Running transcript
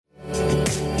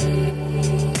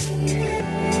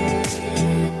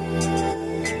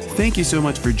Thank you so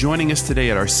much for joining us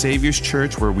today at our Savior's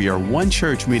Church, where we are one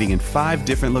church meeting in 5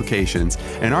 different locations.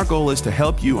 And our goal is to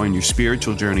help you on your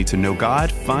spiritual journey to know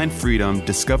God, find freedom,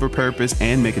 discover purpose,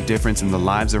 and make a difference in the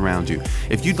lives around you.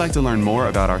 If you'd like to learn more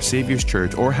about our Savior's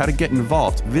Church or how to get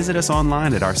involved, visit us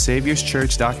online at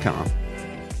oursaviorschurch.com.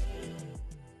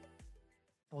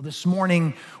 Well, this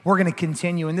morning, we're going to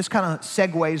continue, and this kind of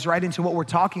segues right into what we're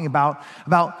talking about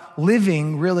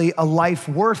living really a life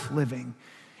worth living.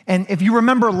 And if you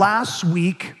remember last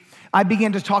week, I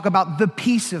began to talk about the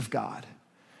peace of God.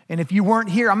 And if you weren't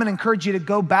here, I'm going to encourage you to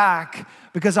go back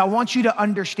because I want you to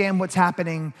understand what's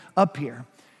happening up here.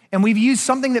 And we've used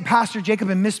something that Pastor Jacob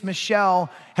and Miss Michelle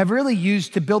have really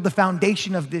used to build the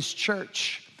foundation of this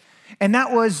church. And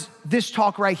that was this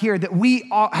talk right here, that we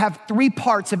all have 3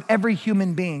 parts of every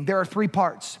human being. There are 3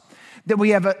 parts. That we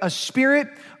have a spirit,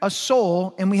 a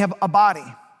soul, and we have a body.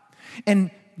 And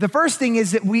the first thing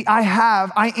is that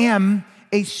I am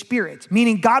a spirit,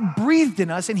 meaning God breathed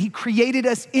in us and he created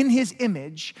us in his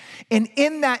image. And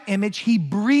in that image, he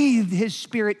breathed his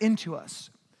spirit into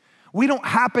us. We don't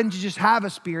happen to just have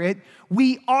a spirit,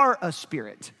 we are a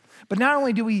spirit. But not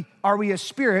only are we a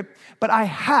spirit, but I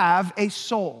have a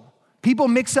soul. People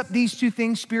mix up these 2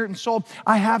 things, spirit and soul.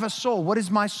 I have a soul. What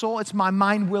is my soul? It's my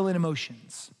mind, will, and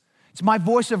emotions. It's my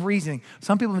voice of reasoning.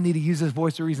 Some people need to use this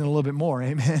voice of reason a little bit more,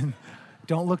 amen?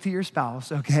 Don't look to your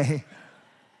spouse, okay?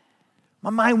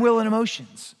 My mind, will, and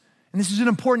emotions. And this is an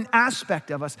important aspect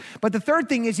of us. But the third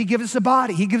thing is he gives us a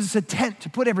body. He gives us a tent to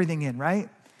put everything in, right?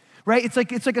 Right? It's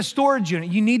like a storage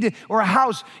unit. Or a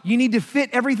house. You need to fit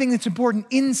everything that's important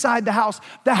inside the house.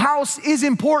 The house is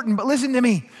important, but listen to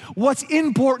me. What's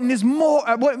important is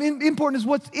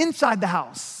what's inside the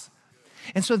house.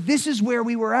 And so this is where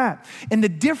we were at. And the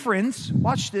difference,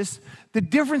 watch this, the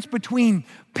difference between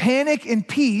panic and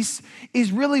peace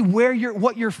is really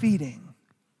what you're feeding.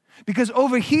 Because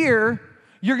over here,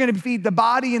 you're going to feed the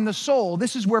body and the soul.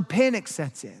 This is where panic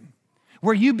sets in,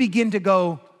 where you begin to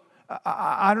go,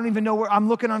 I don't even know where, I'm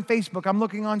looking on Facebook, I'm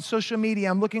looking on social media,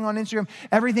 I'm looking on Instagram,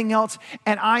 everything else,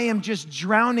 and I am just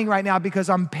drowning right now because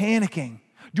I'm panicking.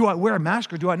 Do I wear a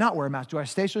mask or do I not wear a mask? Do I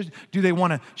stay social? Do they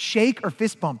want to shake or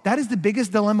fist bump? That is the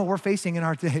biggest dilemma we're facing in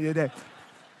our day today.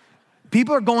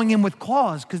 People are going in with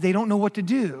claws because they don't know what to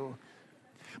do.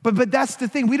 But that's the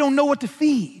thing, we don't know what to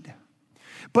feed.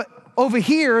 But over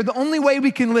here, the only way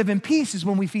we can live in peace is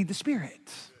when we feed the Spirit.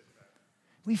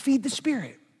 We feed the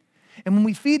Spirit. And when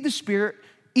we feed the Spirit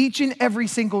each and every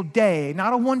single day,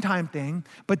 not a one-time thing,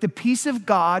 but the peace of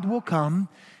God will come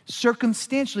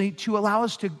circumstantially to allow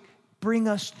us to bring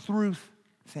us through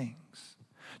things,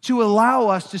 to allow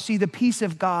us to see the peace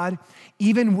of God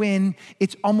even when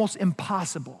it's almost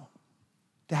impossible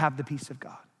to have the peace of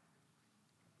God.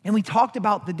 And we talked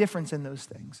about the difference in those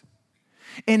things.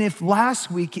 And if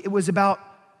last week it was about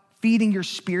feeding your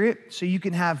spirit so you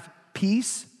can have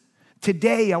peace,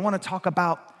 today I want to talk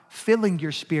about filling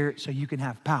your spirit so you can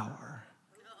have power.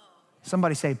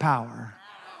 Somebody say power.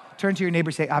 Turn to your neighbor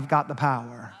and say, I've got the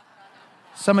power.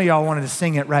 Some of y'all wanted to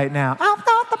sing it right now. I've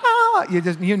got the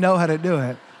power. You know how to do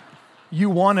it. You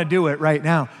want to do it right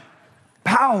now.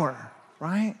 Power,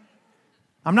 right?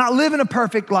 I'm not living a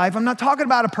perfect life. I'm not talking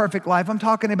about a perfect life. I'm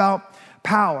talking about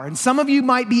power. And some of you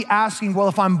might be asking, well,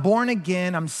 if I'm born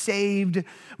again, I'm saved,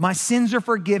 my sins are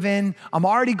forgiven, I'm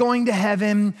already going to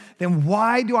heaven, then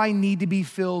why do I need to be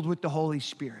filled with the Holy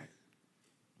Spirit?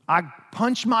 I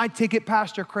punched my ticket,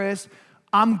 Pastor Chris.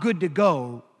 I'm good to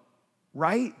go,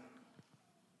 right?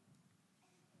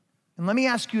 And let me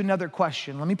ask you another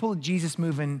question. Let me pull a Jesus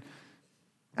move and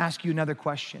ask you another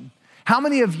question. How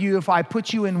many of you, if I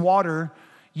put you in water,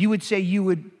 you would say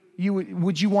would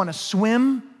you want to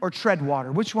swim or tread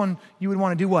water? Which one you would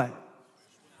want to do what?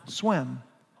 Swim.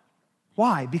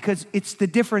 Why? Because it's the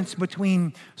difference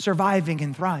between surviving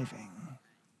and thriving.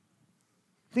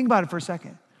 Think about it for a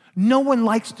second. No one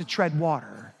likes to tread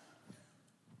water.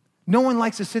 No one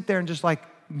likes to sit there and just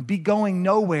be going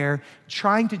nowhere,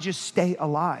 trying to just stay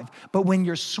alive. But when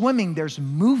you're swimming, there's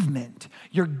movement.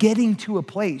 You're getting to a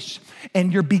place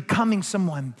and you're becoming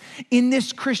someone. In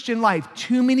this Christian life,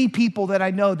 too many people that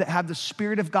I know that have the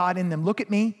Spirit of God in them, look at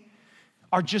me,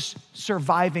 are just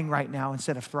surviving right now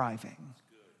instead of thriving.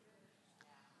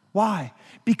 Why?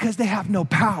 Because they have no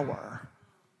power.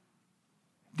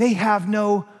 They have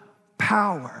no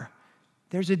power.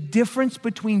 There's a difference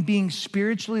between being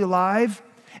spiritually alive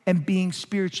and being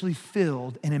spiritually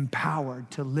filled and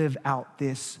empowered to live out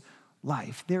this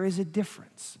life. There is a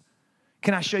difference.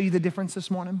 Can I show you the difference this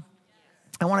morning?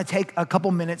 I want to take a couple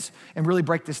minutes and really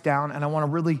break this down, and I want to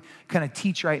really kind of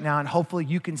teach right now, and hopefully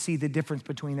you can see the difference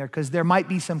between there, because there might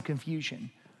be some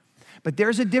confusion. But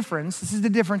there's a difference. This is the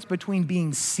difference between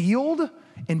being sealed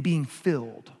and being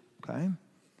filled, okay?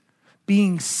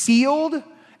 Being sealed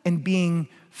and being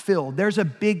filled. There's a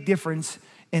big difference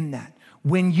in that.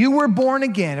 When you were born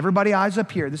again, everybody eyes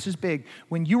up here, this is big.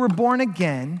 When you were born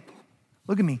again,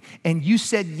 look at me, and you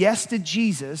said yes to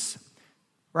Jesus,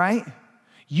 right?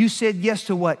 You said yes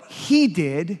to what he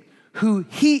did, who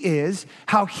he is,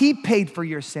 how he paid for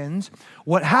your sins.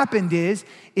 What happened is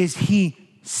he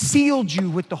sealed you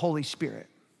with the Holy Spirit.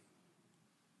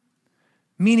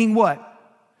 Meaning what?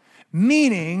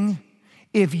 Meaning,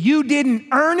 if you didn't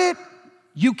earn it,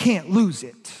 you can't lose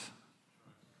it.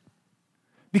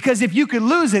 Because if you could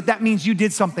lose it, that means you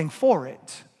did something for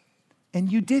it. And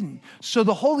you didn't. So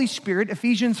the Holy Spirit,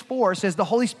 Ephesians 4 says, the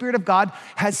Holy Spirit of God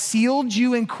has sealed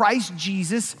you in Christ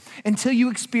Jesus until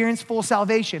you experience full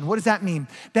salvation. What does that mean?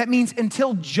 That means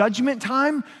until judgment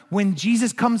time, when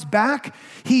Jesus comes back,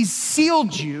 he's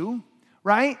sealed you,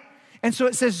 right? And so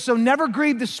it says, so never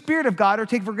grieve the Spirit of God or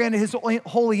take for granted his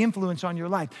holy influence on your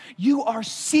life. You are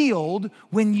sealed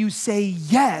when you say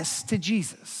yes to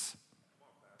Jesus.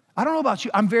 I don't know about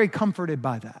you, I'm very comforted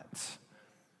by that,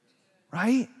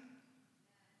 right?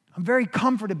 I'm very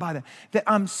comforted by that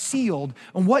I'm sealed.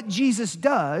 And what Jesus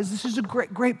does, this is a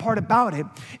great part about it,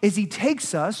 is he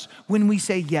takes us when we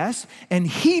say yes, and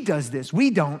he does this. We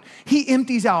don't. He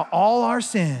empties out all our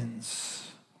sins.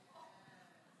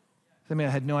 I mean, I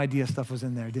had no idea stuff was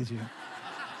in there, did you?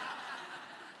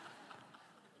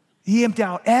 He emptied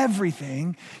out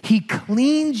everything. He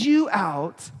cleans you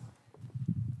out,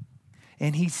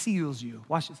 and he seals you.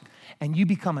 Watch this. And you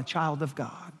become a child of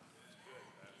God.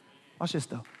 Watch this,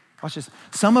 though. Watch this.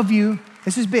 Some of you,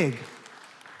 this is big.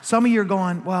 Some of you are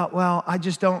going, well, I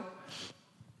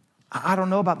don't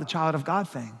know about the child of God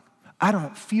thing. I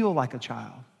don't feel like a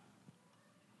child.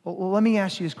 Well, let me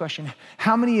ask you this question.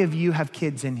 How many of you have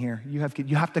kids in here? You have kids.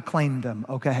 You have to claim them,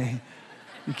 okay?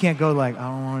 You can't go like, I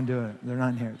don't want to do it. They're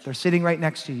not in here. They're sitting right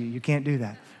next to you. You can't do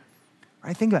that.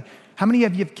 Right? Think about it. How many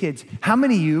of you have kids? How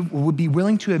many of you would be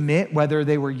willing to admit, whether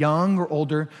they were young or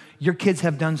older, your kids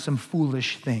have done some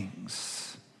foolish things?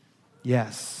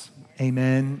 Yes.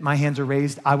 Amen. My hands are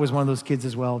raised. I was one of those kids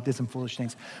as well, did some foolish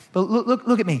things. But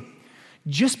look at me.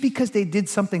 Just because they did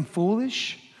something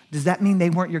foolish, does that mean they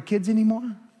weren't your kids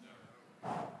anymore?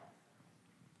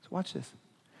 So watch this.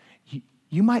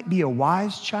 You might be a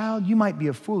wise child, you might be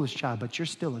a foolish child, but you're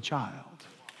still a child.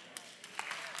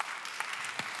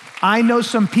 I know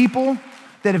some people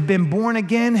that have been born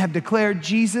again, have declared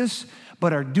Jesus,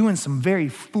 but are doing some very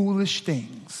foolish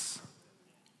things.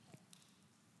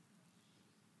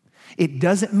 It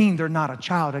doesn't mean they're not a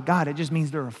child of God. It just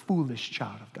means they're a foolish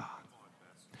child of God.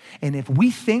 And if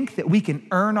we think that we can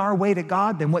earn our way to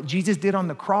God, then what Jesus did on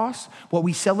the cross, what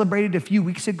we celebrated a few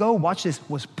weeks ago, watch this,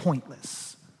 was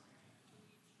pointless.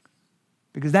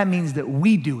 Because that means that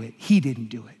we do it. He didn't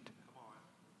do it.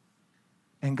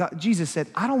 And Jesus said,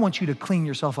 I don't want you to clean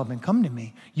yourself up and come to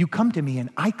me. You come to me and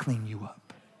I clean you up.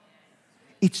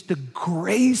 It's the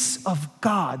grace of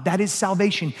God. That is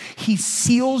salvation. He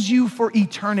seals you for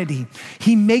eternity.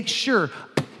 He makes sure,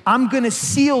 I'm going to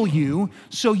seal you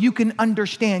so you can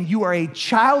understand you are a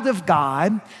child of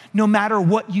God no matter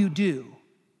what you do.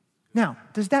 Now,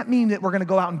 does that mean that we're going to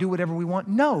go out and do whatever we want?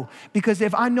 No, because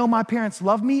if I know my parents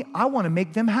love me, I want to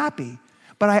make them happy.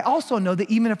 But I also know that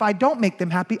even if I don't make them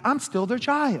happy, I'm still their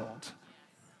child.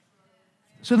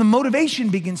 So the motivation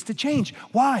begins to change.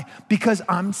 Why? Because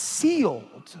I'm sealed.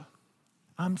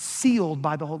 I'm sealed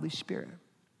by the Holy Spirit.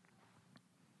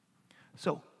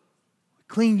 So,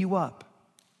 clean you up.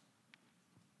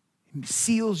 He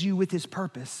seals you with his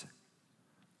purpose.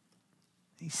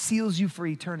 He seals you for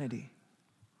eternity.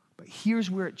 But here's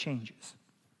where it changes.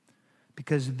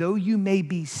 Because though you may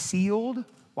be sealed,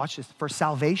 watch this, for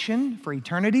salvation, for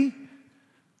eternity,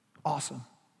 awesome,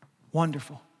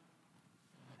 wonderful.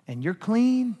 And you're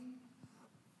clean,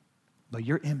 but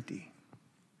you're empty.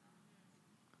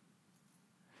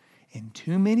 And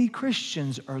too many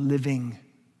Christians are living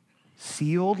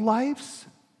sealed lives,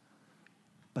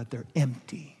 but they're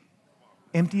empty.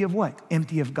 Empty of what?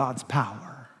 Empty of God's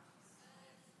power.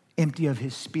 Empty of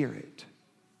his Spirit.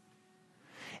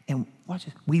 And watch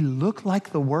this, we look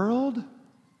like the world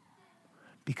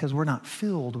because we're not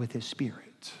filled with his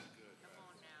Spirit.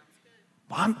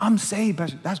 Well, I'm saved,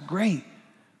 Pastor. That's great,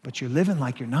 but you're living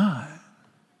like you're not.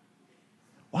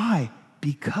 Why?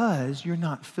 Because you're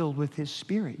not filled with his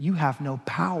Spirit. You have no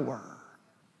power.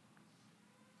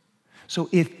 So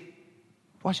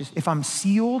watch this, if I'm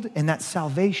sealed and that's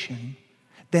salvation,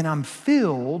 then I'm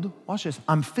filled, watch this,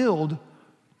 I'm filled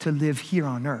to live here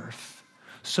on earth.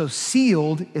 So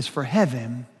sealed is for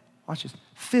heaven, watch this,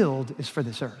 filled is for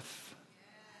this earth.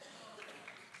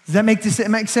 Does that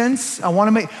make sense?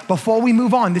 Before we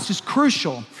move on, this is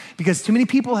crucial because too many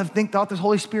people have thought this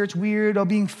Holy Spirit's weird, or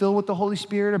being filled with the Holy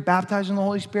Spirit or baptized in the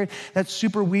Holy Spirit. That's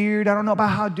super weird. I don't know about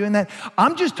how doing that.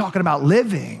 I'm just talking about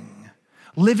living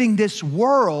this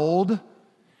world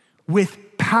with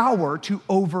power to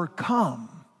overcome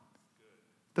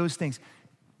those things.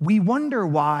 We wonder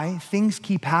why things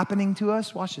keep happening to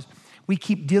us. Watch this. We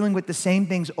keep dealing with the same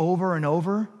things over and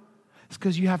over. It's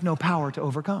because you have no power to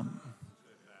overcome.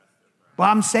 Well,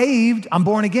 I'm saved, I'm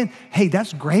born again. Hey,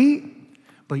 that's great,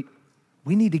 but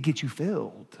we need to get you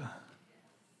filled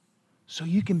so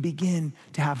you can begin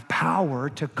to have power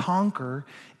to conquer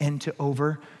and to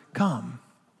overcome.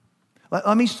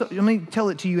 Let me tell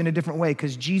it to you in a different way,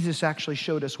 because Jesus actually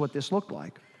showed us what this looked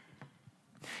like.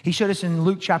 He showed us in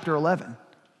Luke chapter 11.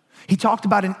 He talked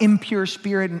about an impure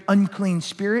spirit, an unclean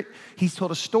spirit. He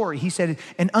told a story. He said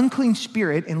an unclean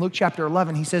spirit in Luke chapter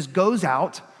 11, he says, goes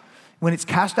out. When it's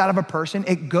cast out of a person,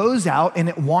 it goes out and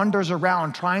it wanders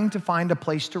around trying to find a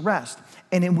place to rest.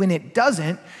 And when it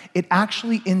doesn't, it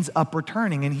actually ends up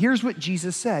returning. And here's what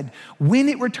Jesus said. When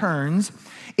it returns,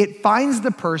 it finds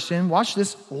the person, watch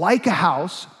this, like a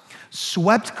house,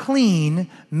 swept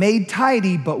clean, made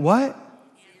tidy, but what?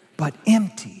 But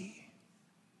empty.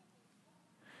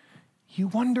 You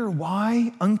wonder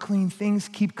why unclean things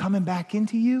keep coming back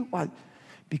into you? Why?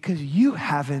 Because you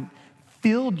haven't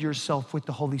filled yourself with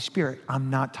the Holy Spirit. I'm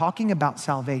not talking about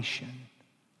salvation.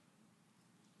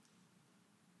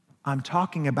 I'm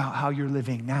talking about how you're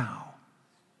living now.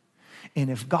 And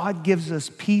if God gives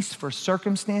us peace for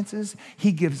circumstances,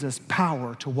 he gives us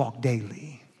power to walk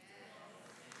daily.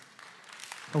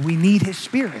 But we need his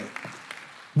Spirit.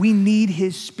 We need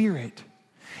his Spirit.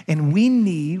 And we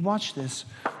need, watch this,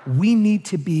 we need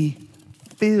to be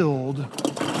filled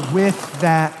with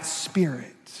that Spirit.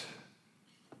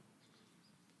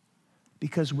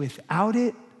 Because without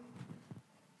it,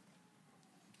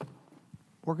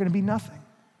 we're going to be nothing.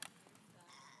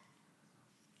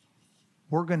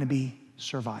 We're going to be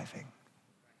surviving.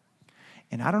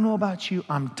 And I don't know about you,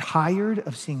 I'm tired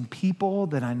of seeing people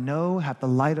that I know have the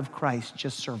light of Christ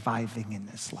just surviving in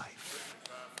this life.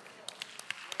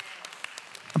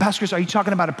 Pastor Chris, are you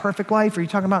talking about a perfect life? Are you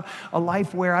talking about a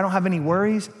life where I don't have any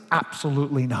worries?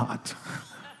 Absolutely not.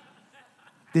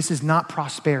 This is not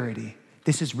prosperity.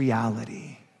 This is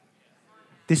reality.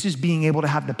 This is being able to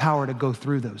have the power to go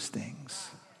through those things.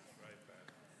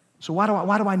 So why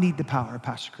do I need the power,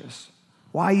 Pastor Chris?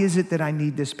 Why is it that I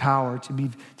need this power to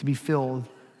be filled with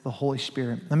the Holy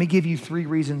Spirit? Let me give you 3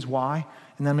 reasons why,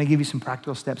 and then I'm going to give you some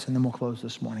practical steps, and then we'll close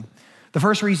this morning. The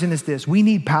first reason is this. We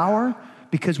need power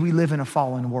because we live in a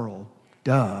fallen world.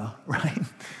 Duh, right?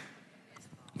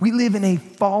 We live in a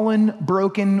fallen,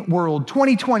 broken world.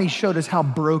 2020 showed us how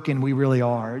broken we really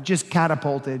are. It just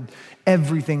catapulted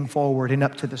everything forward and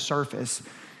up to the surface.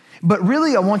 But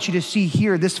really, I want you to see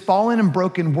here, this fallen and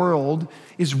broken world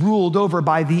is ruled over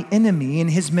by the enemy.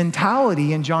 And his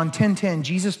mentality in John 10:10,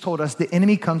 Jesus told us the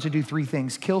enemy comes to do 3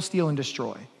 things: kill, steal, and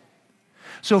destroy.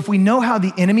 So if we know how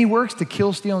the enemy works to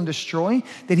kill, steal, and destroy,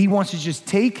 that he wants to just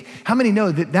take, how many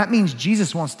know that means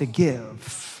Jesus wants to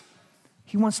give?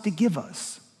 He wants to give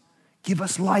us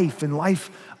life and life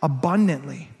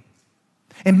abundantly.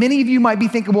 And many of you might be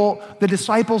thinking, well, the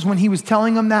disciples, when he was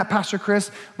telling them that, Pastor Chris,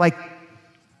 like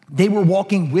they were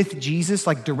walking with Jesus,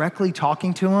 like directly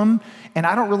talking to him. And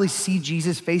I don't really see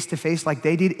Jesus face to face like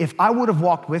they did. If I would have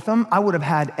walked with him, I would have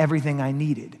had everything I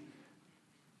needed.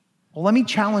 Well, let me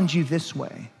challenge you this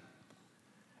way.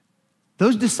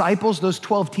 Those disciples, those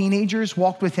 12 teenagers,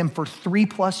 walked with him for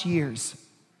 3+ years.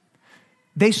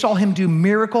 They saw him do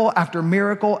miracle after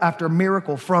miracle after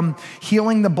miracle, from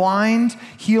healing the blind,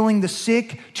 healing the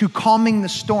sick, to calming the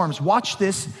storms. Watch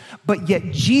this. But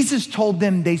yet Jesus told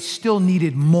them they still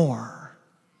needed more.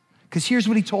 Because here's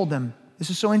what he told them. This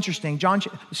is so interesting.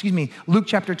 Luke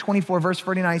chapter 24, verse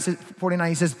 49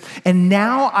 he says, and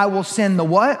now I will send the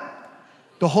what?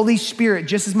 The Holy Spirit,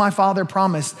 just as my Father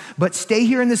promised. But stay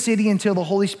here in the city until the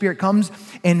Holy Spirit comes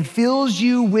and fills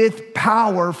you with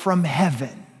power from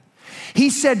heaven. He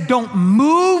said, don't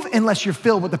move unless you're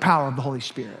filled with the power of the Holy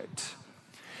Spirit.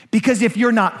 Because if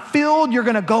you're not filled, you're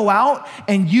gonna go out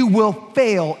and you will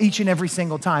fail each and every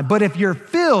single time. But if you're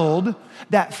filled,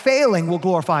 that failing will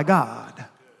glorify God.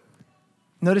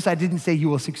 Notice I didn't say you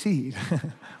will succeed.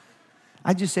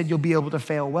 I just said you'll be able to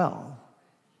fail well,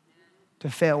 to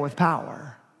fail with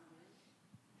power.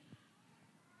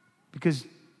 Because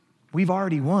we've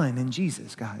already won in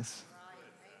Jesus, guys.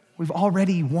 We've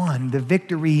already won. The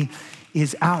victory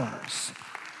is ours.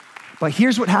 But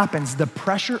here's what happens. The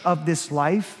pressure of this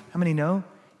life, how many know,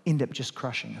 end up just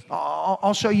crushing us.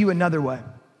 I'll show you another way.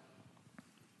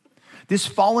 This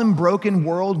fallen, broken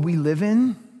world we live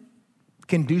in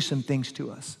can do some things to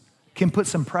us, can put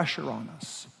some pressure on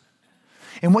us.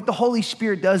 And what the Holy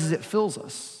Spirit does is it fills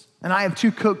us. And I have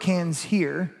 2 Coke cans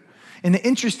here. And the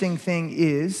interesting thing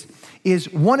is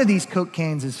one of these Coke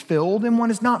cans is filled and one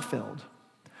is not filled.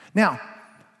 Now,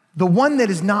 the one that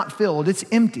is not filled, it's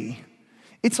empty.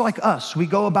 It's like us. We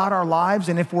go about our lives,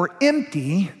 and if we're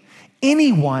empty,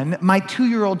 anyone, my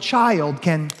 2-year-old child,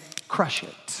 can crush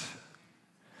it.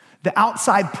 The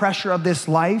outside pressure of this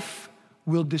life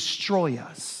will destroy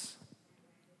us,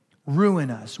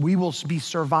 ruin us. We will be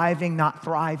surviving, not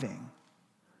thriving.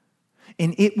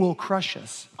 And it will crush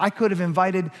us. I could have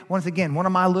invited, once again, one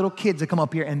of my little kids to come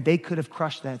up here, and they could have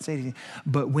crushed that.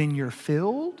 But when you're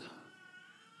filled,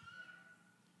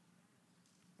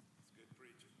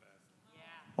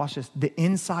 watch this, the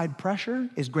inside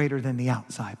pressure is greater than the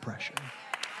outside pressure.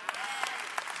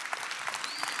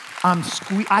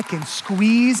 I can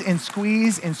squeeze and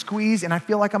squeeze and squeeze, and I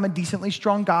feel like I'm a decently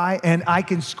strong guy, and I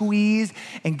can squeeze,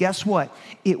 and guess what?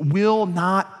 It will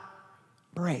not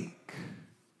break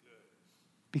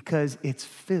because it's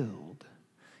filled,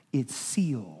 it's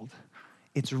sealed,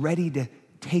 it's ready to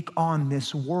take on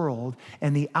this world,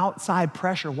 and the outside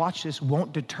pressure, watch this,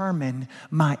 won't determine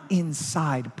my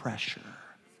inside pressure.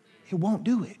 It won't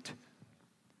do it.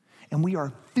 And we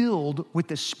are filled with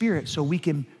the Spirit so we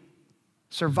can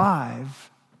survive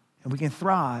and we can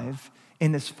thrive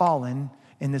in this fallen,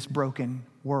 in this broken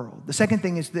world. The second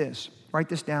thing is this, write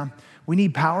this down. We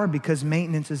need power because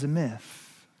maintenance is a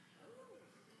myth.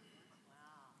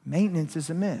 Maintenance is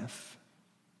a myth.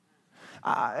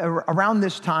 Around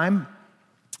this time,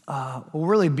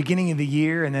 really beginning of the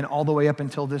year and then all the way up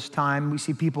until this time, we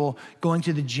see people going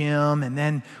to the gym, and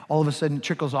then all of a sudden it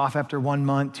trickles off after 1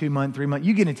 month, 2 months, 3 months.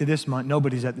 You get into this month,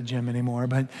 nobody's at the gym anymore,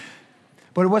 but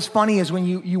what's funny is when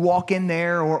you walk in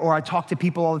there, or I talk to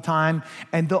people all the time,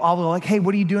 and I'll be like, hey,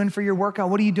 what are you doing for your workout?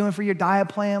 What are you doing for your diet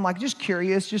plan? Like, just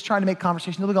curious, just trying to make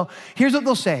conversation. They'll go, here's what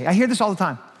they'll say. I hear this all the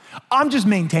time. I'm just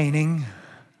maintaining.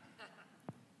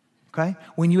 Okay?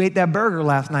 When you ate that burger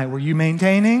last night, were you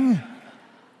maintaining?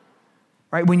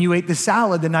 Right? When you ate the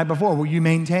salad the night before, were you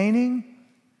maintaining?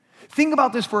 Think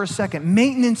about this for a second.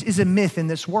 Maintenance is a myth in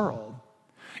this world.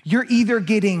 You're either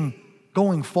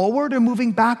going forward or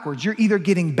moving backwards. You're either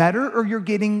getting better or you're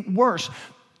getting worse.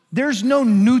 There's no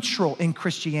neutral in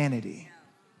Christianity.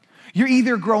 You're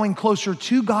either growing closer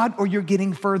to God or you're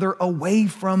getting further away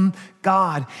from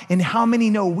God. And how many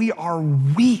know we are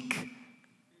weak?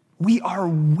 We are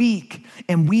weak,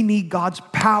 and we need God's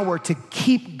power to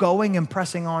keep going and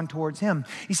pressing on towards Him.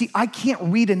 You see, I can't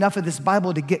read enough of this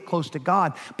Bible to get close to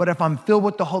God, but if I'm filled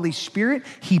with the Holy Spirit,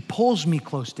 He pulls me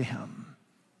close to Him.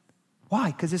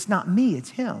 Why? Because it's not me, it's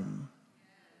Him.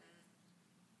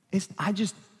 I'm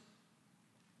just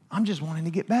wanting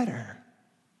to get better.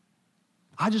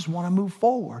 I just want to move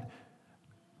forward.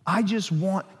 I just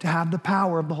want to have the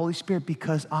power of the Holy Spirit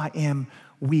because I am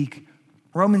weak.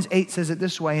 Romans 8 says it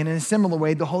this way, and in a similar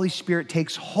way, the Holy Spirit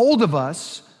takes hold of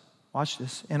us, watch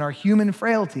this, in our human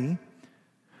frailty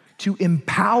to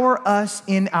empower us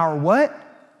in our what?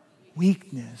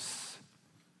 Weakness.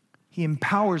 He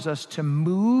empowers us to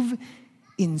move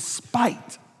in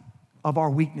spite of our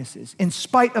weaknesses, in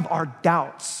spite of our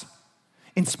doubts,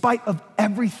 in spite of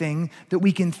everything that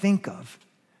we can think of.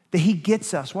 That He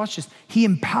gets us, watch this, He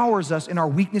empowers us in our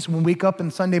weakness when we wake up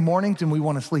on Sunday mornings and we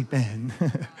want to sleep in.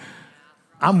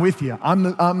 I'm with you.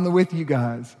 I'm with you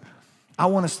guys. I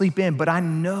want to sleep in, but I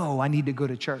know I need to go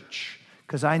to church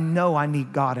because I know I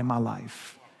need God in my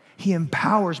life. He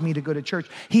empowers me to go to church.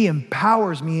 He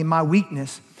empowers me in my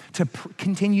weakness to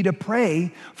continue to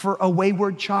pray for a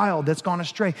wayward child that's gone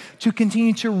astray, to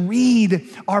continue to read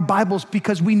our Bibles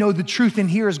because we know the truth in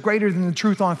here is greater than the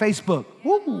truth on Facebook.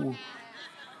 Woo.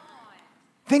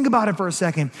 Think about it for a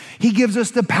second. He gives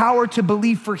us the power to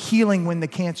believe for healing when the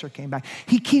cancer came back.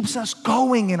 He keeps us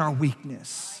going in our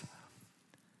weakness.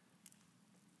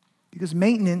 Because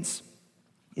maintenance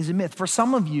is a myth. For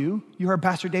some of you, you heard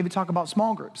Pastor David talk about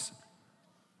small groups.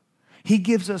 He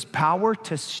gives us power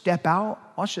to step out,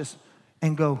 watch this,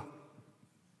 and go,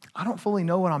 I don't fully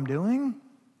know what I'm doing,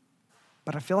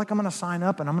 but I feel like I'm going to sign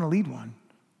up and I'm going to lead one.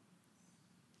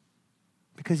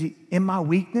 Because in my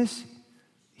weakness,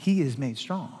 He is made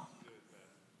strong.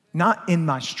 Not in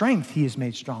my strength, He is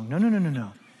made strong.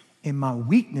 No. In my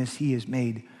weakness, He is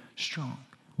made strong.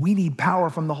 We need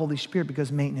power from the Holy Spirit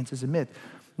because maintenance is a myth.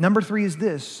 Number 3 is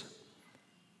this,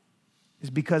 is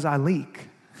because I leak.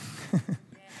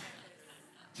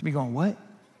 It's me going, what?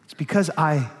 It's because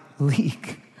I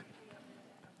leak.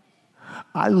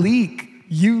 I leak.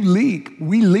 You leak.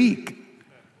 We leak.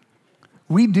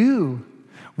 We do.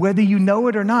 whether you know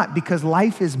it or not, because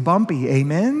life is bumpy,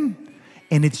 amen?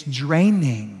 And it's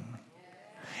draining.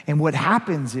 And what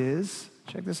happens is,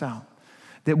 check this out,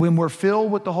 that when we're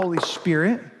filled with the Holy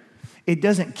Spirit, it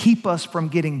doesn't keep us from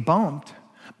getting bumped,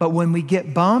 but when we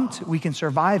get bumped, we can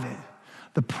survive it.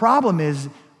 The problem is,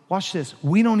 watch this,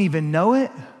 we don't even know it,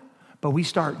 but we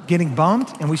start getting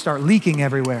bumped and we start leaking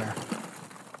everywhere.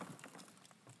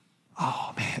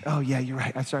 Oh man, oh yeah, you're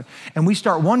right. And we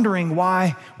start wondering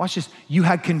why, watch this, you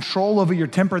had control over your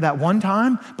temper that one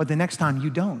time, but the next time you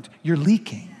don't. You're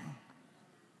leaking.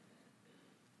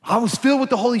 I was filled with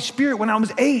the Holy Spirit when I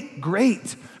was 8,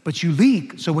 great, but you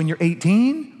leak. So when you're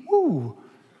 18, woo,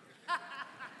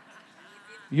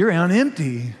 you're on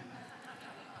empty.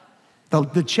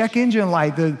 The check engine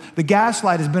light, the gas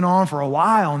light has been on for a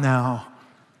while now.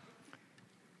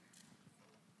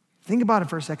 Think about it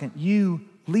for a second. You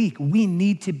leak. We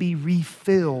need to be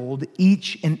refilled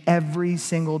each and every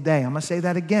single day. I'm going to say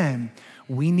that again.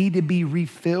 We need to be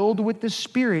refilled with the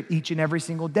Spirit each and every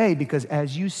single day because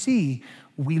as you see,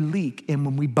 we leak. And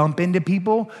when we bump into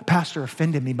people, Pastor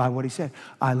offended me by what he said.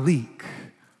 I leak.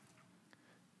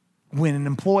 When an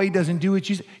employee doesn't do what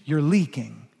you say, you're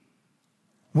leaking.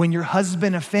 When your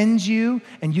husband offends you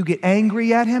and you get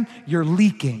angry at him, you're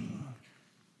leaking.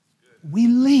 We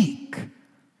leak.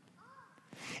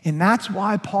 And that's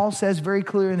why Paul says very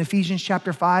clear in Ephesians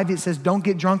chapter 5, it says, don't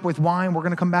get drunk with wine. We're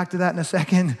going to come back to that in a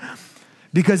second.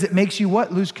 Because it makes you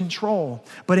what? Lose control.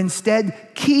 But instead,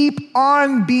 keep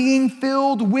on being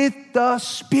filled with the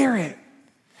Spirit.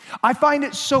 I find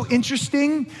it so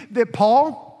interesting that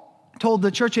Paul told the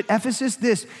church at Ephesus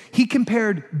this. He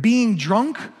compared being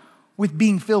drunk with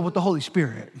being filled with the Holy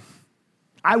Spirit.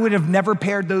 I would have never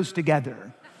paired those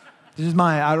together. This is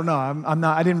I don't know.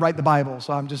 I didn't write the Bible,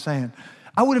 so I'm just saying.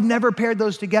 I would have never paired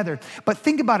those together. But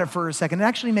think about it for a second. It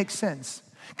actually makes sense.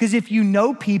 Because if you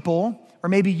know people, or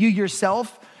maybe you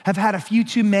yourself have had a few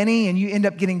too many and you end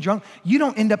up getting drunk, you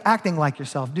don't end up acting like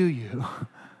yourself, do you?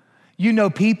 You know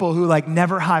people who like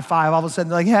never high five. All of a sudden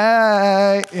they're like,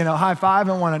 hey, high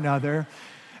fiving one another.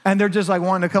 And they're just like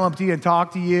wanting to come up to you and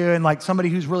talk to you. And like somebody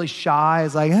who's really shy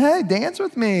is like, hey, dance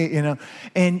with me,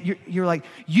 And you're like,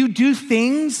 you do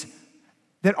things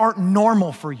that aren't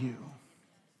normal for you.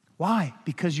 Why?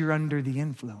 Because you're under the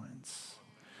influence.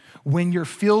 When you're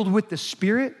filled with the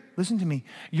Spirit, listen to me,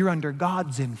 you're under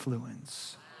God's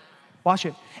influence. Watch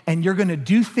it. And you're going to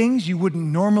do things you wouldn't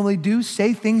normally do,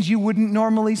 say things you wouldn't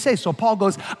normally say. So Paul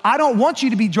goes, I don't want you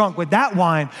to be drunk with that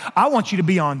wine. I want you to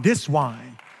be on this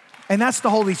wine. And that's the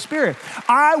Holy Spirit.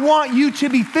 I want you to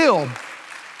be filled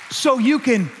so you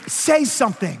can say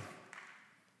something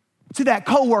to that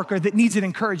coworker that needs an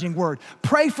encouraging word.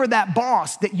 Pray for that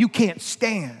boss that you can't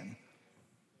stand.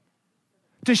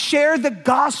 To share the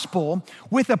gospel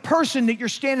with a person that you're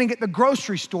standing at the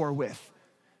grocery store with.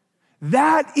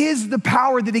 That is the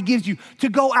power that it gives you to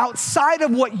go outside of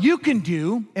what you can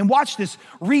do, and watch this,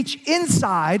 reach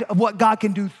inside of what God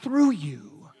can do through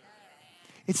you.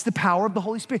 It's the power of the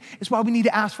Holy Spirit. It's why we need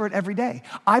to ask for it every day.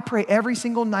 I pray every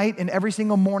single night and every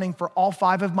single morning for all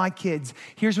 5 of my kids.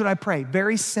 Here's what I pray,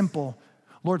 very simple.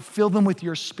 Lord, fill them with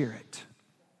your Spirit.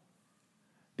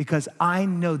 Because I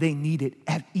know they need it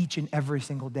each and every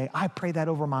single day. I pray that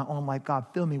over my own life. God,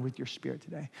 fill me with your Spirit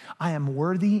today. I am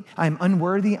worthy, I am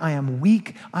unworthy, I am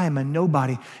weak, I am a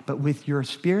nobody. But with your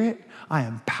Spirit, I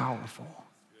am powerful.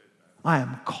 I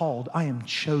am called, I am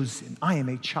chosen. I am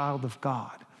a child of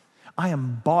God. I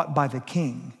am bought by the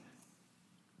King.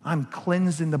 I'm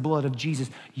cleansed in the blood of Jesus.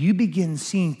 You begin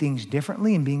seeing things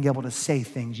differently and being able to say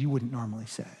things you wouldn't normally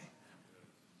say.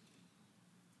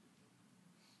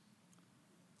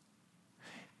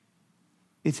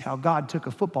 It's how God took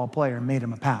a football player and made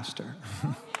him a pastor.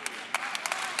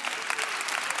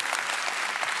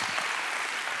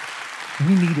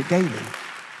 We need it daily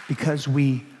because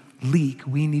we leak.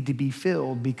 We need to be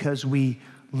filled because we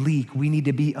leak. We need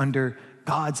to be under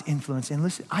God's influence. And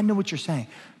listen, I know what you're saying.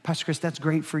 Pastor Chris, that's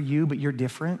great for you, but you're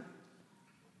different.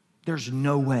 There's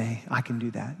no way I can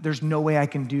do that. There's no way I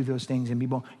can do those things and be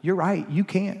born. You're right, you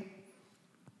can't.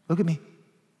 Look at me.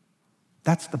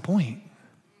 That's the point.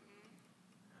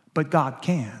 But God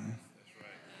can.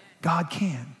 God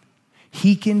can.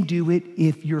 He can do it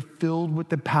if you're filled with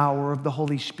the power of the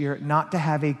Holy Spirit, not to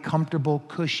have a comfortable,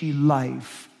 cushy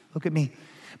life. Look at me.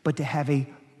 But to have a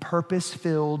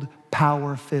purpose-filled,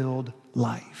 power-filled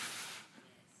life.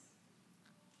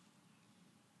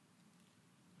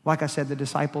 Like I said, the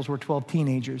disciples were 12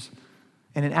 teenagers.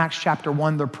 And in Acts chapter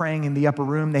 1, they're praying in the upper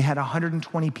room. They had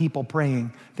 120 people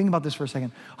praying. Think about this for a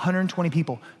second. 120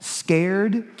 people,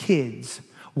 scared kids,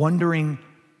 wondering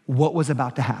what was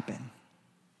about to happen.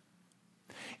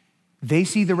 They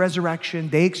see the resurrection,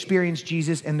 they experience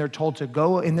Jesus, and they're told to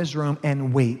go in this room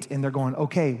and wait. And they're going,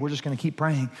 okay, we're just gonna keep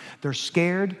praying. They're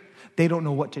scared, they don't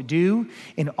know what to do.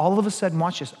 And all of a sudden,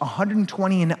 watch this,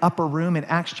 120 in the upper room in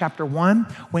Acts chapter 1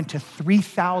 went to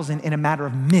 3,000 in a matter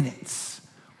of minutes.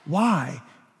 Why?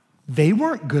 They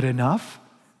weren't good enough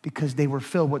because they were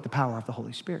filled with the power of the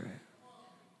Holy Spirit.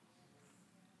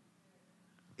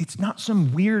 It's not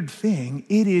some weird thing.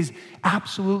 It is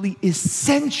absolutely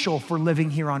essential for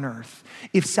living here on earth.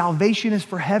 If salvation is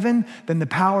for heaven, then the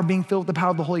power, being filled with the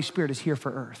power of the Holy Spirit, is here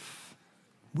for earth.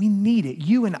 We need it.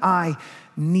 You and I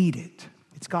need it.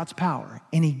 It's God's power,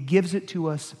 and he gives it to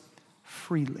us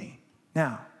freely.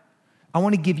 Now, I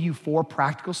want to give you 4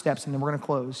 practical steps, and then we're going to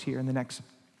close here in the next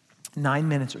 9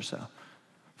 minutes or so.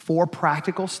 4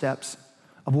 practical steps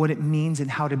of what it means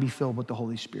and how to be filled with the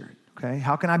Holy Spirit. Okay,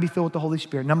 how can I be filled with the Holy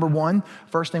Spirit? Number 1,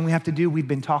 first thing we have to do, we've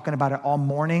been talking about it all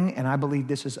morning, and I believe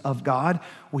this is of God.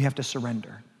 We have to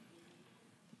surrender.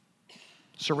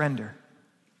 Surrender.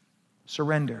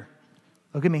 Surrender.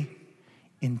 Look at me.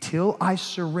 Until I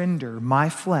surrender my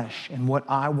flesh and what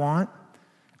I want,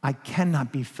 I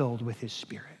cannot be filled with his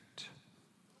Spirit.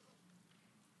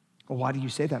 Well, why do you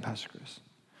say that, Pastor Chris?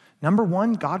 Number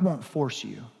 1, God won't force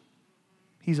you.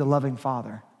 He's a loving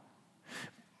Father.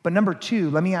 But number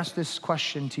 2, let me ask this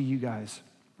question to you guys.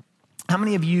 How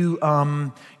many of you,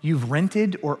 you've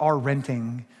rented or are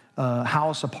renting a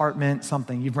house, apartment,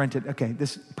 something? You've rented, okay,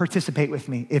 participate with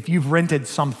me. If you've rented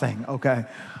something, okay.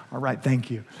 All right, thank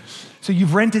you. So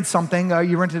you've rented something,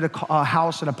 you rented a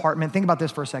house, an apartment. Think about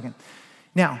this for a second.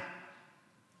 Now,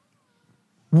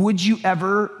 would you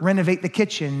ever renovate the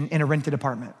kitchen in a rented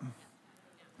apartment?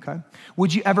 Okay.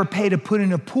 Would you ever pay to put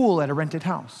in a pool at a rented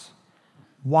house?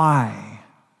 Why?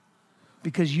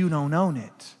 Because you don't own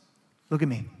it. Look at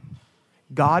me.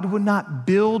 God would not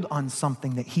build on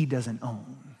something that he doesn't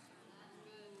own.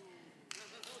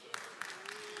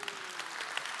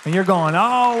 And you're going,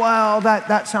 oh, well,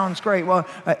 that sounds great. Well,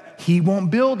 he won't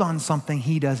build on something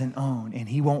he doesn't own, and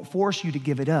he won't force you to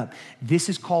give it up. This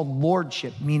is called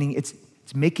lordship, meaning it's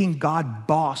making God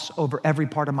boss over every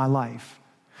part of my life.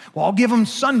 Well, I'll give him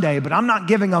Sunday, but I'm not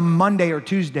giving him Monday or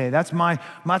Tuesday. That's my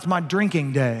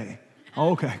drinking day.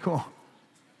 Okay, cool.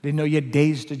 Didn't know you had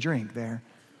days to drink there.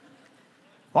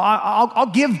 Well,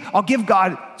 I'll give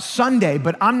God Sunday,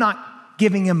 but I'm not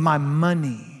giving him my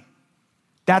money.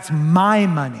 That's my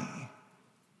money.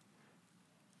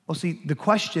 Well, see, the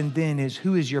question then is,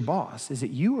 who is your boss? Is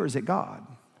it you or is it God?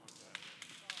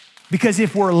 Because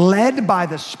if we're led by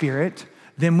the Spirit,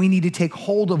 then we need to take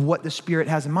hold of what the Spirit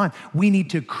has in mind. We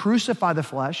need to crucify the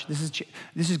flesh. This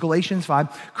is Galatians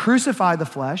 5. Crucify the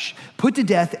flesh, put to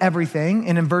death everything.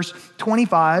 And in verse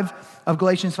 25 of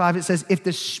Galatians 5, it says, if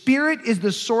the Spirit is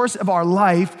the source of our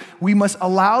life, we must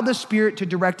allow the Spirit to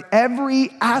direct every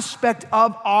aspect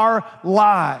of our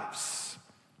lives.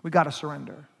 We got to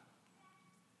surrender.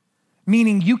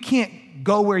 Meaning you can't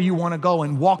go where you want to go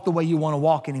and walk the way you want to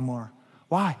walk anymore.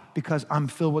 Why? Because I'm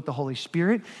filled with the Holy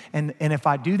Spirit. And if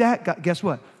I do that, guess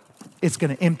what? It's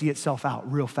going to empty itself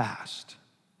out real fast.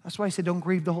 That's why I said don't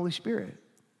grieve the Holy Spirit.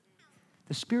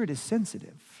 The Spirit is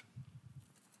sensitive.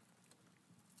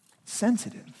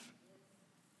 Sensitive.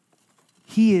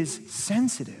 He is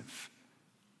sensitive.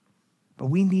 But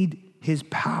we need his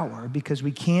power because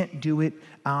we can't do it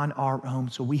on our own.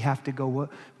 So we have to go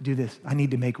do this. I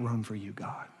need to make room for you,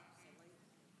 God.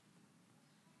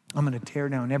 I'm going to tear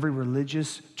down every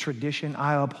religious tradition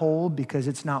I uphold because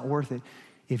it's not worth it.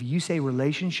 If you say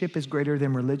relationship is greater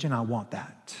than religion, I want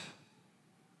that.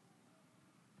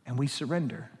 And we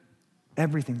surrender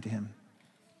everything to him.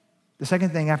 The second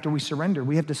thing after we surrender,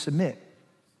 we have to submit.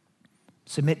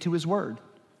 Submit to his word.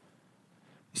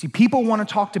 You see, people want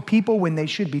to talk to people when they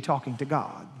should be talking to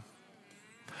God.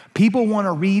 People want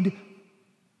to read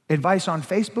advice on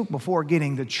Facebook before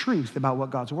getting the truth about what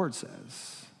God's word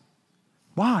says.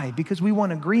 Why? Because we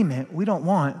want agreement. We don't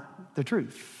want the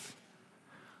truth.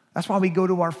 That's why we go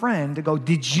to our friend to go,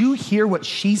 did you hear what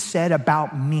she said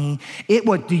about me?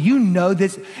 Do you know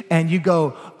this? And you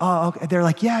go, oh, okay. They're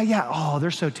like, yeah. Oh, they're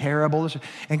so terrible.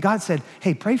 And God said,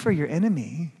 hey, pray for your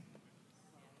enemy.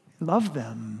 Love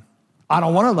them. I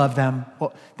don't want to love them.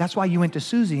 Well, that's why you went to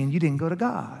Susie and you didn't go to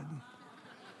God.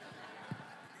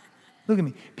 Look at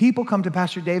me. People come to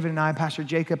Pastor David and I, Pastor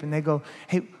Jacob, and they go,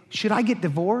 hey, should I get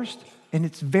divorced? And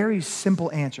it's very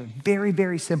simple answer, very,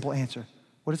 very simple answer.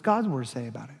 What does God's word say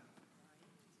about it?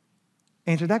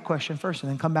 Answer that question first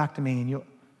and then come back to me and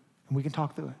we can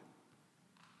talk through it.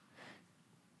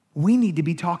 We need to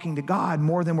be talking to God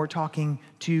more than we're talking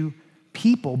to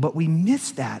people, but we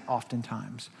miss that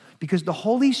oftentimes. Because the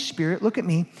Holy Spirit, look at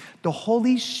me, the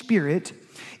Holy Spirit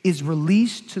is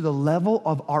released to the level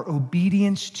of our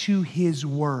obedience to his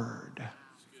word. I'm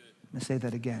gonna say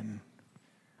that again.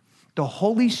 The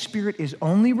Holy Spirit is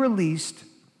only released,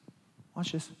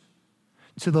 watch this,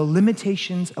 to the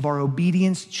limitations of our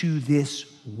obedience to this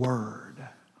word.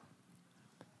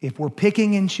 If we're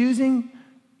picking and choosing,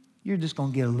 you're just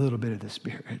gonna get a little bit of the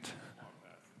Spirit.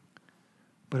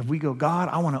 But if we go, God,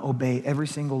 I wanna obey every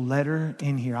single letter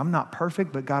in here. I'm not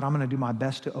perfect, but God, I'm gonna do my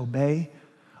best to obey,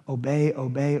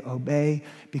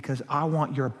 because I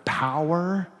want your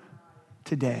power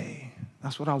today.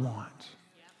 That's what I want.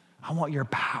 I want your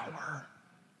power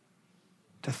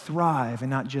to thrive and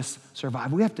not just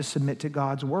survive. We have to submit to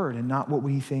God's word and not what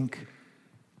we think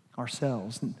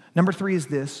ourselves. Number 3 is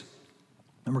this,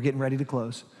 and we're getting ready to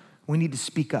close. We need to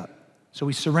speak up. So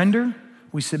we surrender,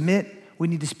 we submit, we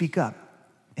need to speak up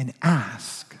and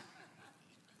ask.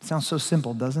 It sounds so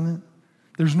simple, doesn't it?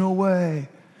 There's no way.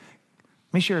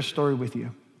 Let me share a story with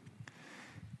you.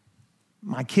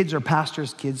 My kids are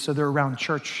pastors' kids, so they're around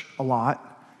church a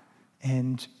lot.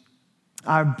 And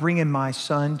I bring in my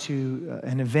son to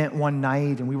an event one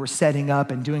night, and we were setting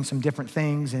up and doing some different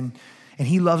things, and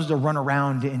he loves to run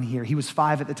around in here. He was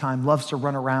 5 at the time, loves to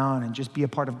run around and just be a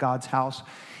part of God's house.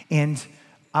 And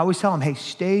I always tell him, hey,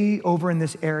 stay over in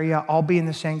this area. I'll be in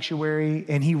the sanctuary.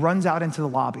 And he runs out into the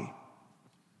lobby.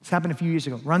 This happened a few years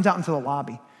ago. Runs out into the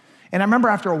lobby. And I remember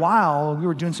after a while, we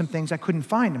were doing some things, I couldn't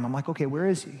find him. I'm like, okay, where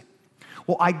is he?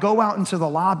 Well, I go out into the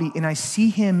lobby, and I see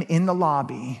him in the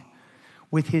lobby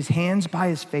with his hands by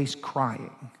his face,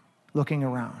 crying, looking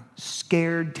around,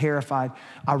 scared, terrified.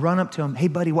 I run up to him, hey,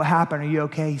 buddy, what happened? Are you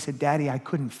okay? He said, Daddy, I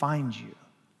couldn't find you.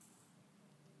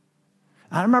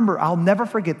 I remember, I'll never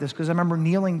forget this, because I remember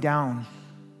kneeling down,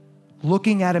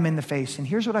 looking at him in the face, and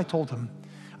here's what I told him.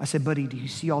 I said, buddy, do you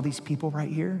see all these people right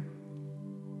here?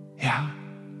 Yeah.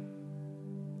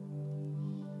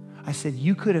 I said,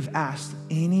 you could have asked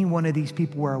any one of these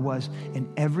people where I was, and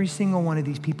every single one of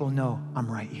these people know I'm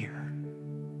right here.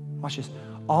 Watch this.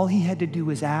 All he had to do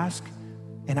was ask,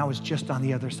 and I was just on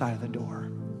the other side of the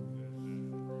door.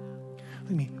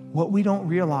 Look at me. What we don't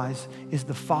realize is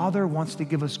the Father wants to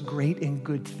give us great and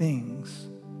good things.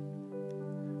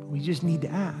 We just need to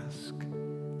ask.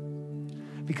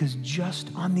 Because just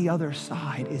on the other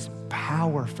side is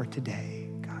power for today,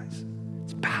 guys.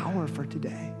 It's power for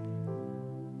today.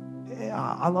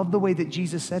 I love the way that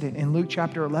Jesus said it in Luke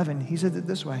chapter 11. He said it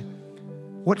this way.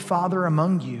 What father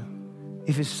among you,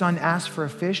 if his son asks for a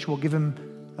fish, will give him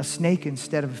a snake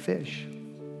instead of a fish?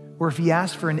 Or if he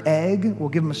asks for an egg, we'll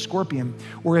give him a scorpion.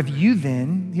 Or if you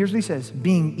then, here's what he says,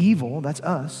 being evil, that's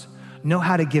us, know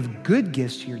how to give good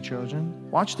gifts to your children.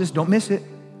 Watch this, don't miss it.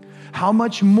 How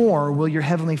much more will your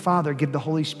heavenly Father give the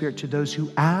Holy Spirit to those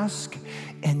who ask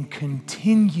and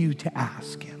continue to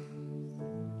ask him?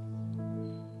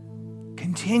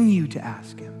 Continue to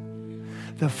ask him.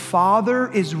 The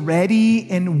Father is ready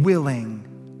and willing.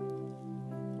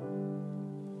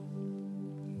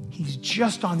 He's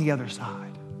just on the other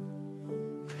side.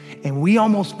 And we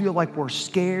almost feel like we're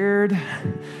scared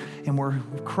and we're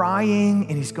crying,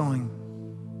 and he's going,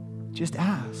 just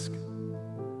ask.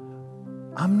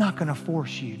 I'm not going to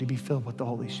force you to be filled with the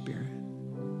Holy Spirit.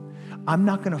 I'm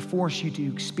not going to force you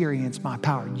to experience my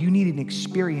power. You need an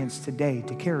experience today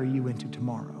to carry you into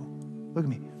tomorrow. Look at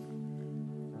me.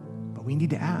 But we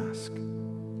need to ask.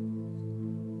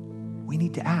 We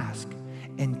need to ask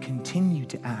and continue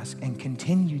to ask and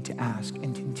continue to ask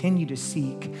and continue to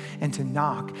seek and to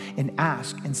knock and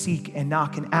ask and seek and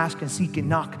knock and ask and seek and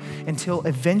knock until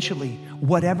eventually,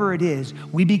 whatever it is,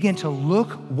 we begin to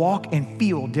look, walk, and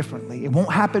feel differently. It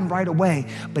won't happen right away,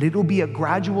 but it'll be a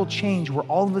gradual change where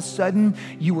all of a sudden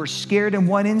you were scared in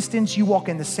one instance, you walk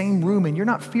in the same room and you're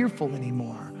not fearful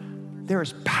anymore. There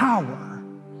is power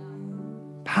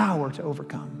to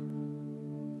overcome.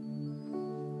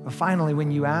 But finally,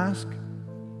 when you ask,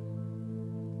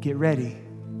 get ready,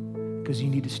 because you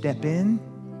need to step in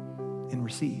and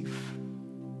receive.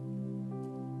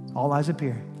 All eyes up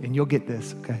here, and you'll get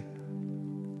this, okay?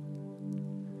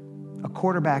 A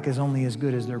quarterback is only as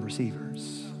good as their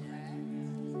receivers.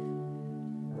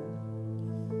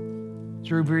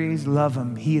 Drew Brees, love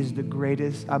him. He is the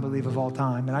greatest, I believe, of all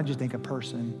time. And I just think a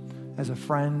person, as a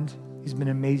friend, he's been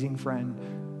an amazing friend.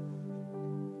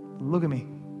 Look at me.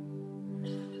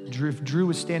 If Drew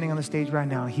was standing on the stage right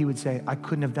now, he would say, I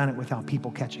couldn't have done it without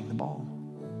people catching the ball.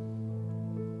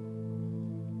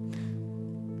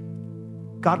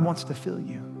 God wants to fill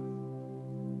you,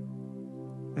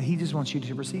 but he just wants you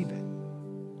to receive it.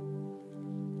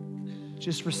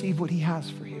 Just receive what he has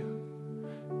for you.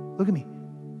 Look at me.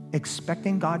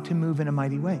 Expecting God to move in a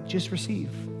mighty way. Just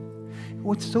receive.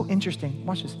 What's so interesting,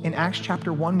 watch this. In Acts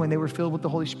chapter 1, when they were filled with the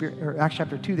Holy Spirit, or Acts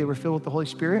chapter 2, they were filled with the Holy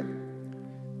Spirit.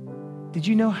 Did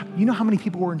you know how many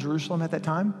people were in Jerusalem at that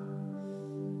time?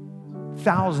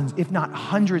 Thousands, if not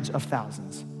hundreds of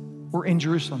thousands were in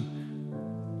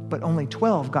Jerusalem. But only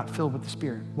 12 got filled with the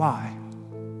Spirit. Why?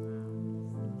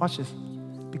 Watch this.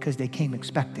 Because they came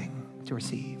expecting to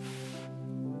receive.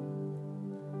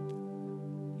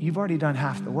 You've already done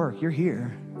half the work. You're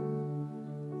here.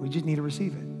 We just need to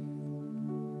receive it.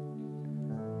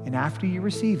 And after you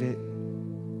receive it,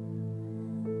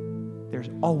 there's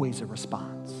always a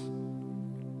response.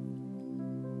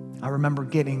 I remember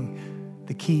getting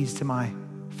the keys to my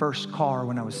first car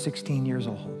when I was 16 years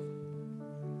old.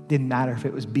 Didn't matter if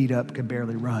it was beat up, could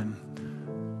barely run.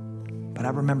 But I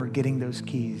remember getting those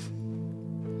keys.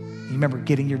 You remember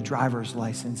getting your driver's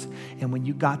license. And when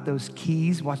you got those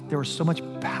keys, there was so much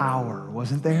power,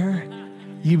 wasn't there?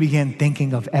 You began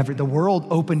thinking of the world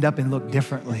opened up and looked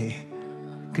differently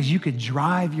because you could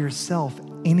drive yourself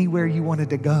anywhere you wanted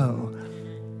to go.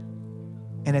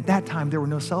 And at that time, there were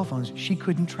no cell phones. She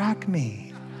couldn't track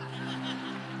me.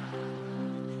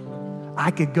 I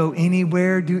could go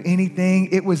anywhere, do anything.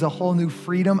 It was a whole new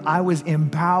freedom. I was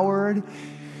empowered.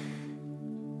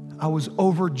 I was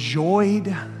overjoyed.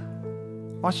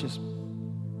 Watch this.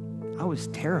 I was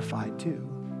terrified too.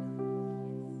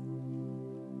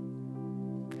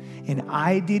 And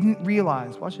I didn't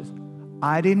realize, watch this,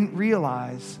 I didn't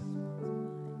realize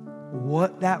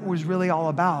what that was really all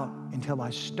about until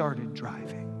I started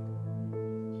driving.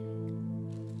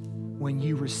 When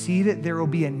you receive it, there will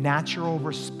be a natural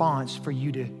response for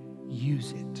you to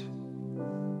use it.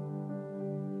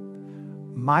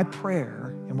 My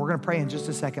prayer, and we're gonna pray in just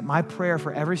a second, my prayer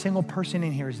for every single person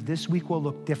in here is this week will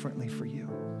look differently for you.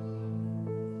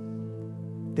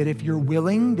 That if you're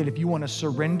willing, that if you wanna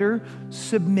surrender,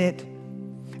 submit,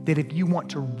 that if you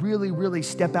want to really, really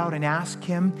step out and ask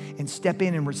him and step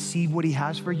in and receive what he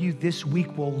has for you, this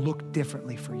week will look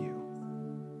differently for you.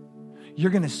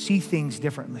 You're gonna see things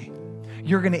differently.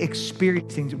 You're gonna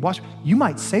experience things. Watch, you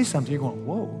might say something, you're going,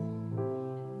 whoa,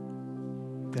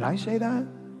 did I say that?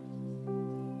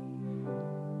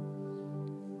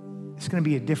 It's gonna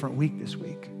be a different week this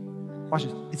week. Watch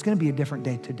this, it's gonna be a different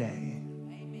day today.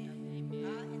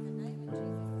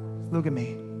 Look at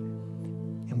me.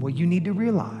 And what you need to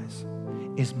realize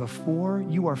is before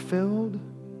you are filled,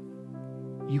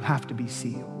 you have to be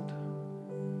sealed.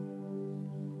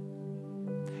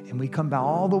 And we come back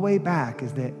all the way back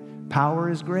is that power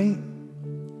is great,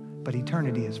 but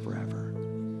eternity is forever.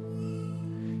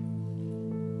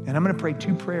 And I'm gonna pray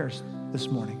 2 prayers this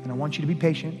morning, and I want you to be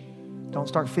patient. Don't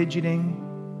start fidgeting.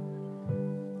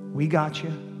 We got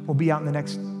you. We'll be out in the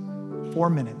next 4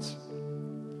 minutes.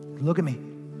 Look at me.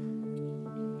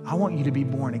 I want you to be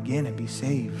born again and be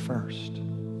saved first.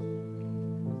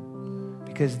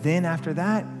 Because then after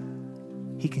that,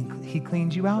 he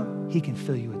cleans you out, he can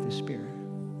fill you with the Spirit.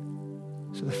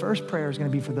 So the first prayer is gonna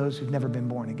be for those who've never been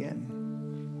born again.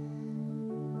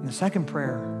 And the second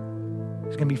prayer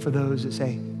is gonna be for those that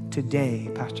say,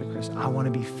 today, Pastor Chris, I wanna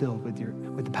be filled with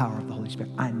the power of the Holy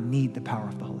Spirit. I need the power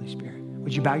of the Holy Spirit.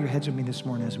 Would you bow your heads with me this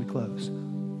morning as we close?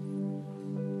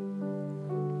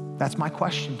 That's my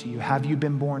question to you. Have you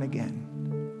been born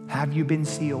again? Have you been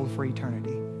sealed for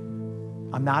eternity?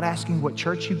 I'm not asking what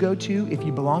church you go to, if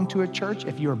you belong to a church,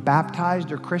 if you're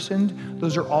baptized or christened.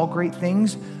 Those are all great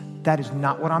things. That is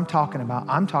not what I'm talking about.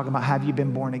 I'm talking about, have you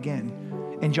been born again?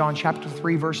 In John chapter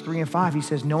 3, verse 3 and 5, he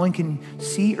says, no one can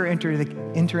see or enter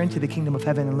into the kingdom of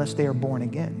heaven unless they are born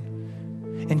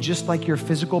again. And just like your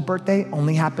physical birthday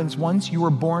only happens once, you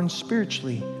were born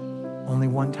spiritually only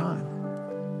one time.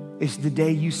 It's the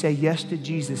day you say yes to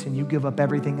Jesus and you give up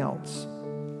everything else.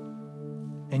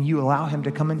 And you allow him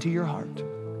to come into your heart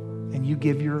and you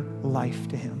give your life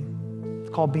to him.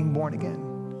 It's called being born again.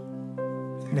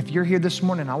 And if you're here this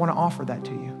morning, I want to offer that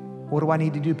to you. What do I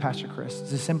need to do, Pastor Chris?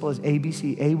 It's as simple as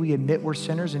ABC. A, we admit we're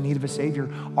sinners in need of a Savior.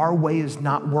 Our way is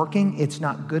not working. It's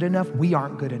not good enough. We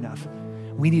aren't good enough.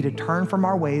 We need to turn from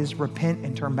our ways, repent,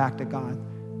 and turn back to God.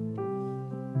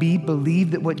 B,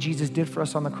 believe that what Jesus did for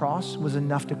us on the cross was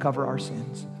enough to cover our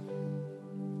sins.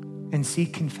 And C,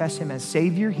 confess him as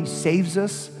Savior. He saves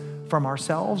us from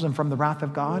ourselves and from the wrath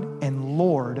of God, and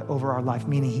Lord over our life,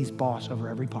 meaning he's boss over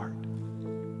every part.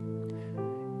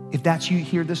 If that's you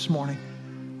here this morning,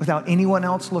 without anyone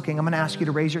else looking, I'm gonna ask you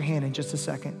to raise your hand in just a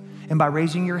second. And by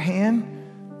raising your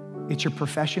hand, it's your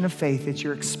profession of faith. It's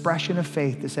your expression of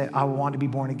faith to say, I want to be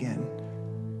born again.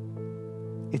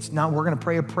 It's not, we're gonna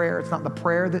pray a prayer. It's not the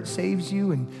prayer that saves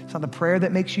you, and it's not the prayer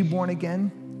that makes you born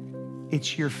again.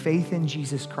 It's your faith in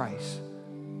Jesus Christ,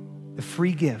 the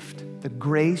free gift, the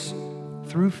grace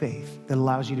through faith that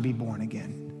allows you to be born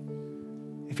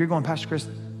again. If you're going, Pastor Chris,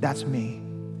 that's me.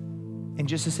 In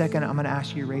just a second, I'm gonna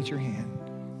ask you to raise your hand.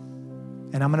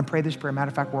 And I'm gonna pray this prayer. Matter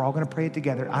of fact, we're all gonna pray it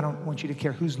together. I don't want you to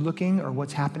care who's looking or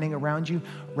what's happening around you.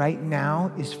 Right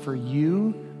now is for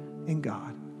you and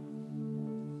God.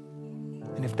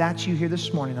 And if that's you here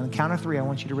this morning, on the count of 3, I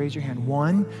want you to raise your hand.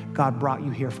 1, God brought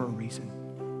you here for a reason.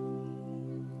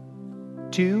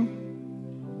 2,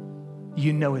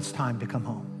 you know it's time to come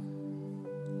home.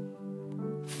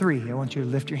 3, I want you to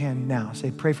lift your hand now.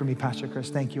 Say, pray for me, Pastor Chris.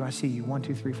 Thank you. I see you. 1,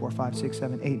 2, 3, 4, 5, 6,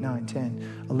 7, 8, 9,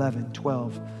 10, 11,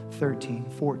 12, 13,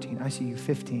 14. I see you.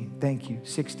 15. Thank you.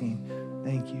 16.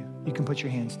 Thank you. You can put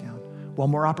your hands down. One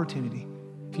more opportunity.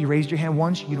 If you raised your hand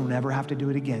once, you don't ever have to do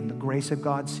it again. The grace of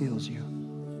God seals you.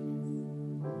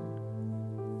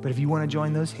 But if you want to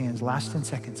join those hands, last 10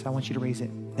 seconds, I want you to raise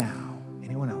it now.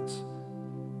 Anyone else?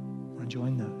 Want to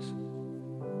join those?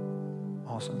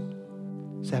 Awesome.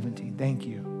 17, thank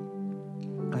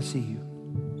you. I see you.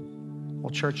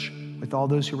 Well, church, with all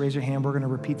those who raise their hand, we're going to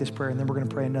repeat this prayer, and then we're going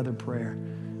to pray another prayer.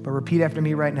 But repeat after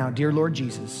me right now. Dear Lord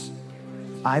Jesus,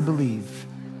 I believe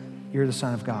you're the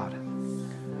Son of God.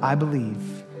 I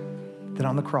believe that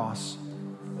on the cross,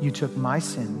 you took my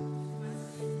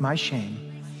sin, my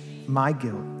shame, my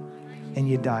guilt, and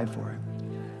you died for it.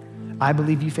 I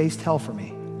believe you faced hell for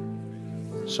me,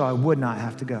 so I would not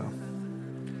have to go,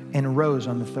 and rose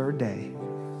on the 3rd day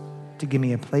to give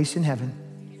me a place in heaven,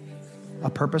 a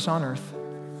purpose on earth,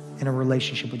 and a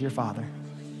relationship with your Father.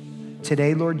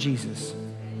 Today, Lord Jesus,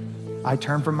 I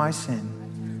turn from my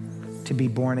sin to be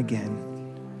born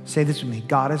again. Say this with me.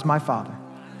 God is my Father.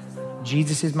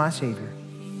 Jesus is my Savior.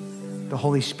 The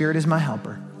Holy Spirit is my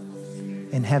helper.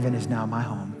 And heaven is now my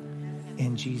home.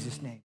 In Jesus' name.